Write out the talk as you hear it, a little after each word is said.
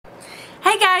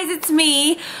Hey guys, it's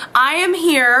me. I am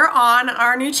here on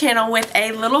our new channel with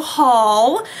a little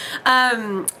haul.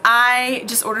 I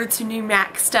just ordered some new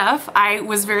MAC stuff. I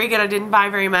was very good. I didn't buy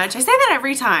very much. I say that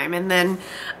every time, and then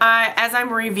as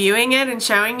I'm reviewing it and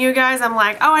showing you guys, I'm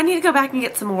like, oh, I need to go back and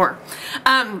get some more.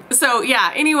 So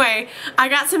yeah, anyway, I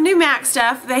got some new MAC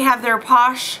stuff. They have their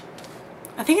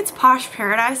I think it's Posh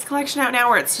Paradise collection out now,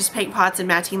 where it's just paint pots and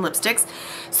Mattine lipsticks.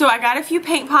 So I got a few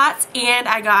paint pots and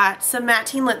I got some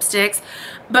Mattine lipsticks.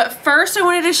 But first I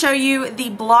wanted to show you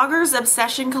the Blogger's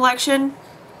Obsession collection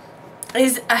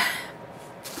is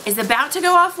about to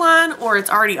go offline, or it's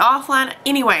already offline.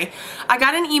 Anyway, I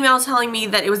got an email telling me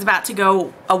that it was about to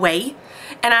go away.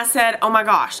 And I said, oh my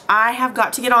gosh, I have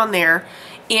got to get on there.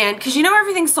 And because you know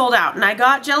everything's sold out, and I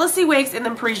got Jealousy Wigs and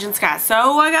then Parisian Sky,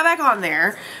 so I got back on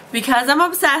there because I'm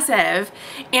obsessive,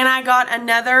 and I got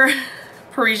another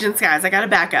Parisian Skies. I got a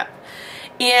backup.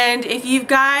 And if you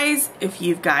guys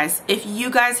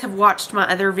have watched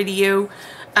my other video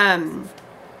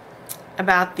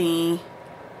about the,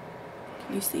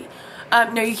 can you see?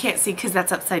 No, you can't see because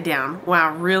that's upside down.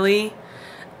 Wow, really?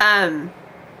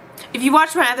 If you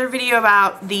watched my other video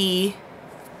about the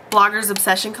Blogger's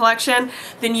Obsession collection,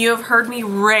 then you have heard me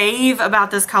rave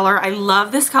about this color. I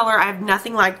love this color. I have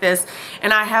nothing like this,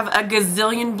 and I have a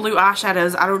gazillion blue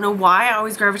eyeshadows. I don't know why I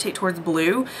always gravitate towards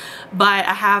blue, but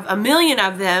I have a million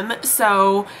of them.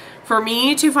 So for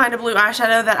me to find a blue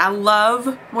eyeshadow that I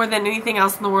love more than anything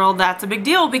else in the world, that's a big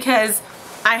deal because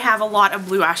I have a lot of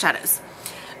blue eyeshadows.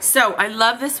 So I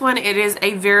love this one. It is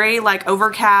a very like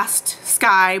overcast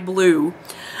sky blue.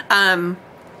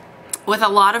 With a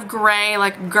lot of gray,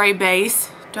 like gray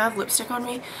base. Do I have lipstick on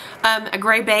me? A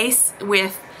gray base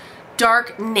with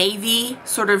dark navy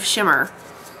sort of shimmer.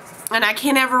 And I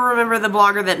can't ever remember the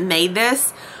blogger that made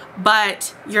this,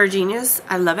 but you're a genius.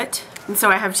 I love it. And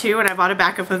so I have two, and I bought a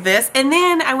backup of this. And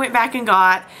then I went back and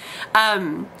got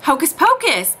Hocus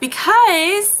Pocus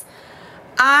because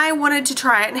I wanted to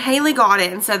try it, and Haley got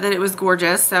it and said that it was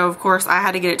gorgeous. So of course I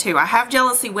had to get it too. I have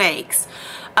Jealousy Wigs.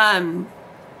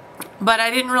 But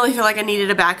I didn't really feel like I needed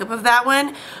a backup of that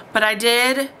one. But I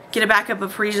did get a backup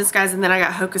of Parisian Skies, and then I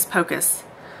got Hocus Pocus,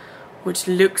 which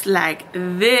looks like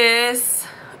this.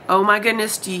 Oh my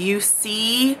goodness, do you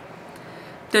see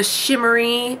the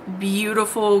shimmery,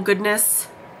 beautiful goodness?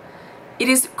 It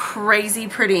is crazy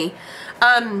pretty.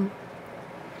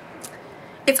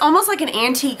 It's almost like an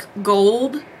antique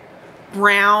gold,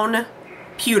 brown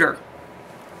pewter.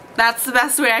 That's the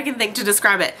best way I can think to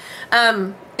describe it.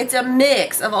 It's a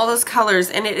mix of all those colors,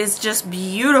 and it is just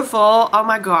beautiful. Oh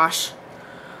my gosh.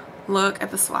 Look at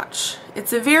the swatch.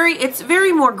 It's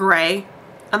very more gray.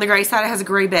 On the gray side, it has a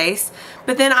gray base.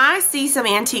 But then I see some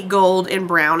antique gold and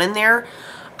brown in there.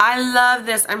 I love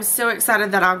this. I'm so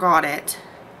excited that I got it.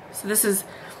 So this is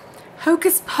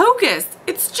Hocus Pocus.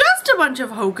 It's just a bunch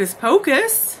of Hocus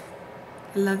Pocus.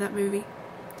 I love that movie.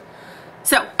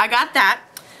 So I got that.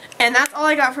 And that's all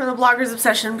I got from the Blogger's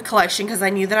Obsession collection because I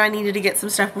knew that I needed to get some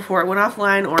stuff before it went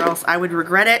offline, or else I would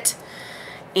regret it.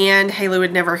 And Haley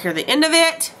would never hear the end of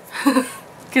it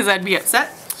because I'd be upset.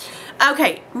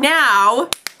 Okay, now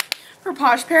for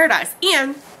Posh Paradise.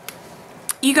 And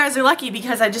you guys are lucky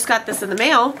because I just got this in the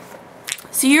mail.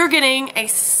 So you're getting a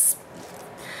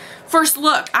first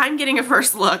look. I'm getting a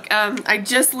first look. I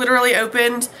just literally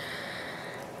opened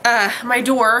my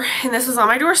door, and this was on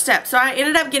my doorstep. So I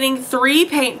ended up getting 3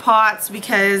 paint pots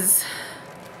because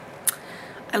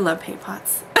I love paint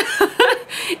pots.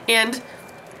 And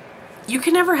you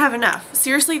can never have enough.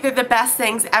 Seriously, they're the best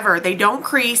things ever. They don't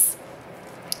crease.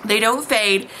 They don't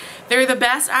fade. They're the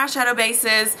best eyeshadow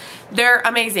bases. They're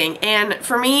amazing. And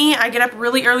for me, I get up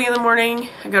really early in the morning.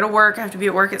 I go to work. I have to be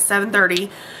at work at 7:30.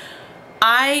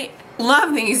 I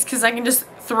love these because I can just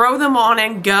throw them on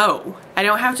and go. I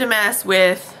don't have to mess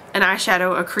with an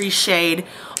eyeshadow, a crease shade,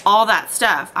 all that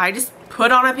stuff. I just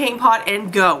put on a paint pot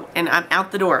and go, and I'm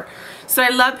out the door. So I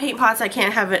love paint pots. I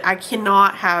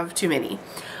cannot have too many.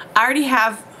 I already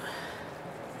have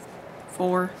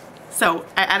 4, so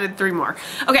I added 3 more.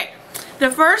 Okay,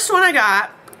 the first one I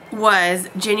got was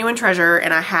Genuine Treasure,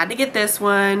 and I had to get this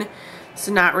one. It's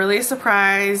not really a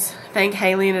surprise. I think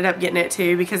Haley ended up getting it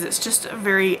too because it's just a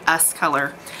very us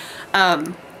color.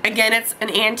 Again, it's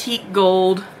an antique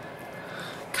gold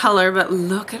color, but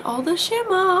look at all the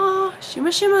shimmer.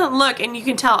 Shimmer, shimmer. Look, and you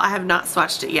can tell I have not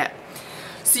swatched it yet.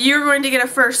 So you're going to get a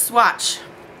first swatch.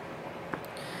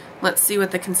 Let's see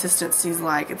what the consistency is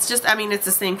like. It's just, I mean, it's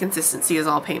the same consistency as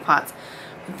all paint pots.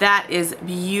 That is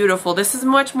beautiful. This is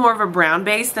much more of a brown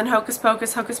base than Hocus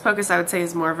Pocus. Hocus Pocus, I would say,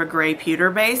 is more of a gray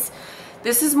pewter base.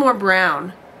 This is more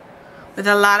brown with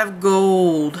a lot of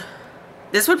gold.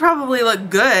 This would probably look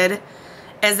good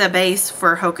as a base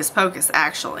for Hocus Pocus,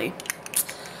 actually.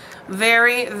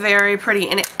 Very, very pretty.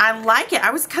 And I like it.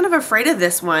 I was kind of afraid of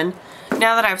this one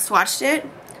now that I've swatched it.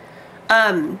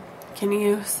 Can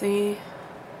you see?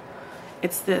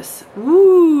 It's this.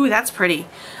 Ooh, that's pretty.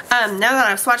 Now that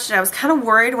I've swatched it, I was kind of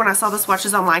worried when I saw the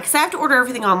swatches online, because I have to order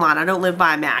everything online. I don't live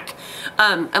by a MAC,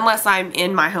 unless I'm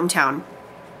in my hometown.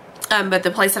 But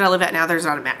the place that I live at now, there's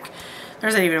not a MAC.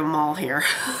 There's not even a mall here.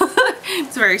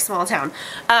 It's a very small town.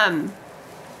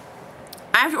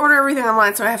 I have to order everything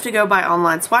online, so I have to go buy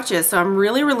online swatches. So I'm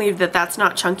really relieved that that's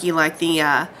not chunky like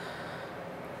the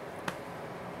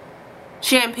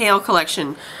Champagne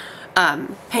collection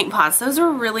paint pots. Those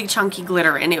are really chunky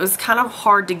glitter, and it was kind of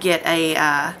hard to get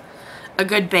a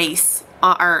good base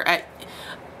or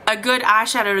a good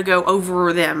eyeshadow to go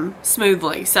over them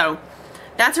smoothly. So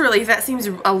that's a relief. That seems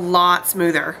a lot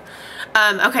smoother.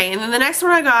 Okay, and then the next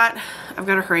one I got, I've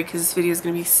got to hurry because this video is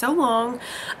going to be so long.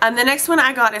 The next one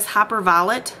I got is Hyper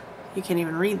Violet. You can't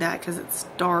even read that because it's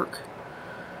dark.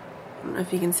 I don't know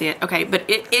if you can see it. Okay, but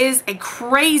it is a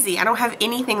crazy, I don't have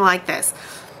anything like this.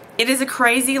 It is a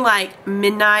crazy, like,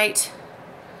 midnight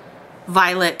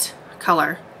violet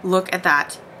color. Look at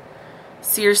that.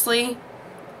 Seriously,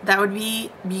 that would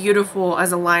be beautiful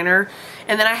as a liner.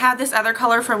 And then I have this other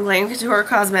color from Glam Couture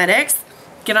Cosmetics.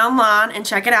 Get online and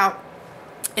check it out.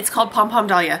 It's called Pom Pom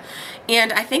Dahlia.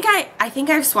 And I think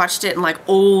I've swatched it in like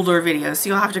older videos, so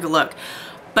you'll have to go look.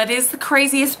 But it's the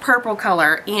craziest purple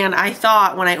color, and I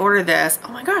thought when I ordered this,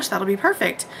 oh my gosh, that'll be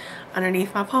perfect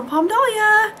underneath my Pom Pom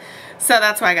Dahlia. So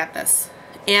that's why I got this.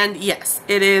 And yes,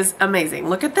 it is amazing.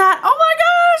 Look at that. Oh my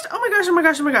gosh! Oh my gosh, oh my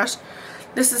gosh, oh my gosh.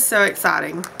 This is so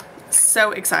exciting.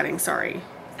 So exciting, sorry.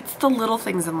 It's the little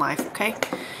things in life, okay?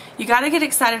 You gotta get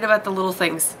excited about the little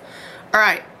things.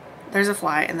 Alright, there's a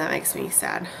fly, and that makes me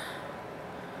sad.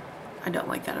 I don't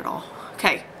like that at all.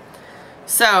 Okay,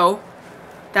 so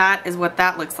that is what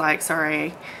that looks like.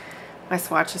 Sorry, my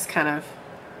swatch is kind of...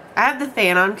 I have the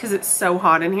fan on because it's so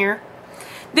hot in here.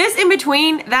 This in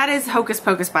between, that is Hocus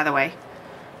Pocus, by the way.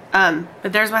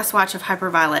 But there's my swatch of Hyper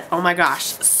Violet. Oh my gosh,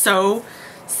 so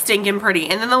stinking pretty.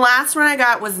 And then the last one I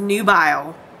got was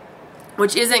Nubile,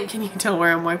 which isn't, can you tell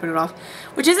where I'm wiping it off?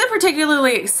 Which isn't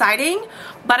particularly exciting,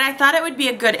 but I thought it would be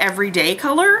a good everyday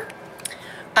color.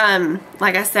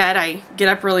 Like I said, I get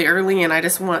up really early and I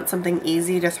just want something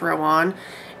easy to throw on.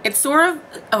 It's sort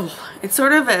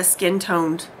of a skin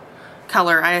toned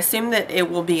color. I assume that it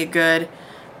will be a good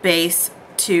base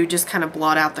to just kind of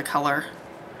blot out the color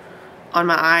on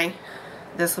my eye.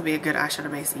 This will be a good eyeshadow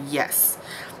base. Yes.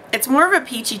 It's more of a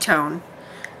peachy tone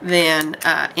than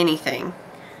anything.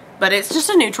 But it's just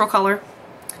a neutral color.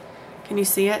 Can you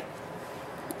see it?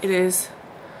 It is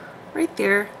right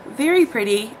there. Very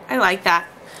pretty. I like that.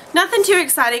 Nothing too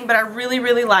exciting, but I really,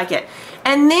 really like it.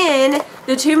 And then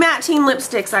the two matte teen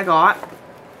lipsticks I got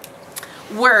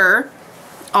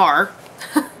are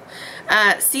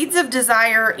Seeds of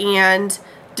Desire and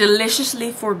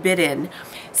Deliciously Forbidden.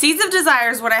 Seeds of Desire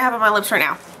is what I have on my lips right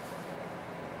now.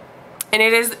 And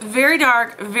it is very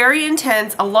dark, very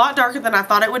intense, a lot darker than I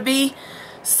thought it would be.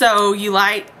 So you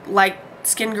like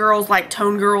skin girls, like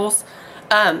tone girls,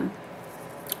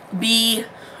 be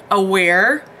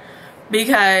aware,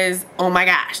 because oh my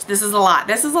gosh, this is a lot.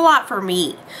 This is a lot for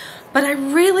me. But I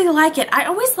really like it. I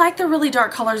always like the really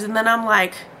dark colors, and then I'm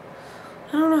like,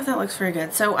 I don't know if that looks very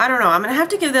good. So I don't know. I'm going to have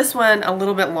to give this one a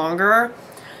little bit longer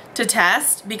to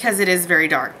test because it is very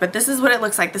dark. But this is what it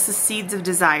looks like. This is Seeds of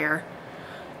Desire.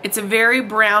 It's a very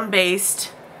brown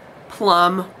based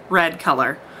plum red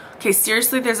color. Okay,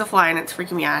 seriously, there's a fly and it's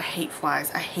freaking me out. I hate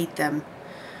flies. I hate them.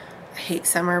 I hate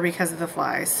summer because of the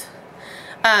flies.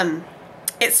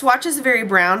 It swatches very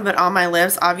brown, but on my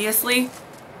lips, obviously,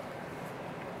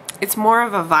 it's more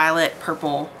of a violet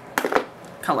purple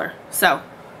color. So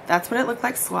that's what it looked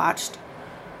like swatched.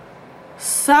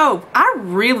 So I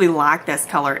really like this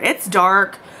color. It's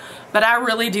dark, but I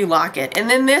really do like it. And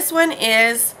then this one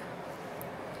is,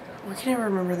 I can't even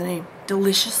remember the name,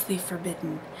 Deliciously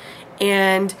Forbidden.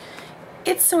 And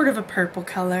it's sort of a purple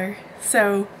color.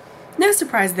 So no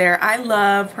surprise there. I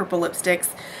love purple lipsticks.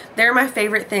 They're my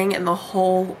favorite thing in the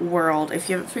whole world. If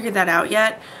you haven't figured that out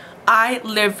yet, I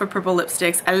live for purple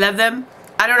lipsticks. I love them.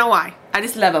 I don't know why. I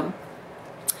just love them.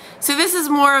 So this is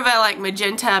more of a like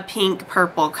magenta, pink,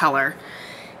 purple color.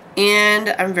 And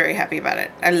I'm very happy about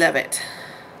it. I love it.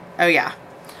 Oh yeah.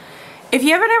 If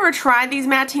you haven't ever tried these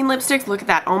matte teen lipsticks, look at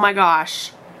that. Oh my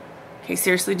gosh. Okay,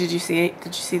 seriously, did you see it?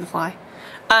 Did you see the fly?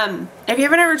 If you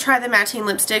haven't ever tried the matte teen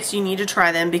lipsticks, you need to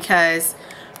try them, because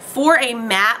for a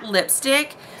matte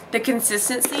lipstick, the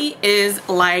consistency is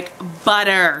like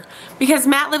butter. Because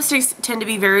matte lipsticks tend to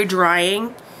be very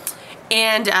drying,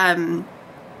 and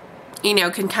you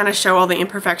know, can kind of show all the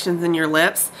imperfections in your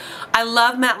lips. I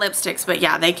love matte lipsticks, but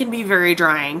yeah, they can be very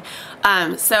drying.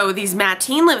 So these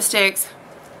Mattine lipsticks,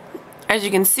 as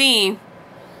you can see,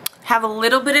 have a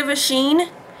little bit of a sheen,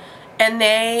 and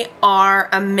they are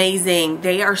amazing.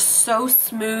 They are so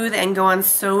smooth and go on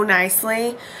so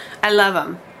nicely. I love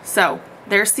them. So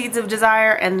there's Seeds of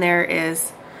Desire, and there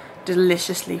is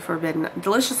Deliciously Forbidden.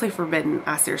 Deliciously Forbidden,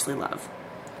 I seriously love.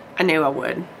 I knew I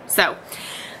would. So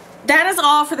that is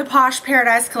all for the Posh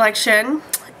Paradise collection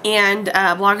and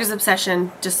Blogger's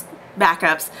Obsession, just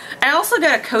backups. I also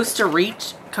got a Costa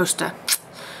Riche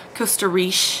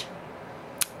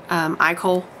eye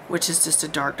kohl, which is just a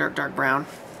dark brown.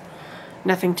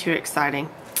 Nothing too exciting,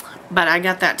 but I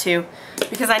got that too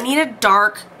because I need a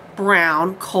dark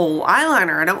brown kohl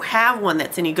eyeliner. I don't have one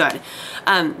that's any good.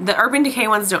 The Urban Decay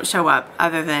ones don't show up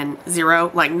other than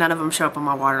Zero. Like, none of them show up on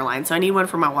my waterline, so I need one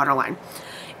for my waterline.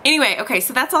 Anyway, okay,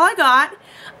 so that's all I got.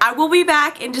 I will be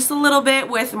back in just a little bit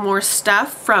with more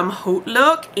stuff from Haute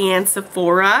Look and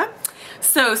Sephora.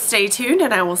 So stay tuned,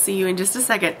 and I will see you in just a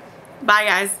second. Bye,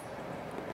 guys.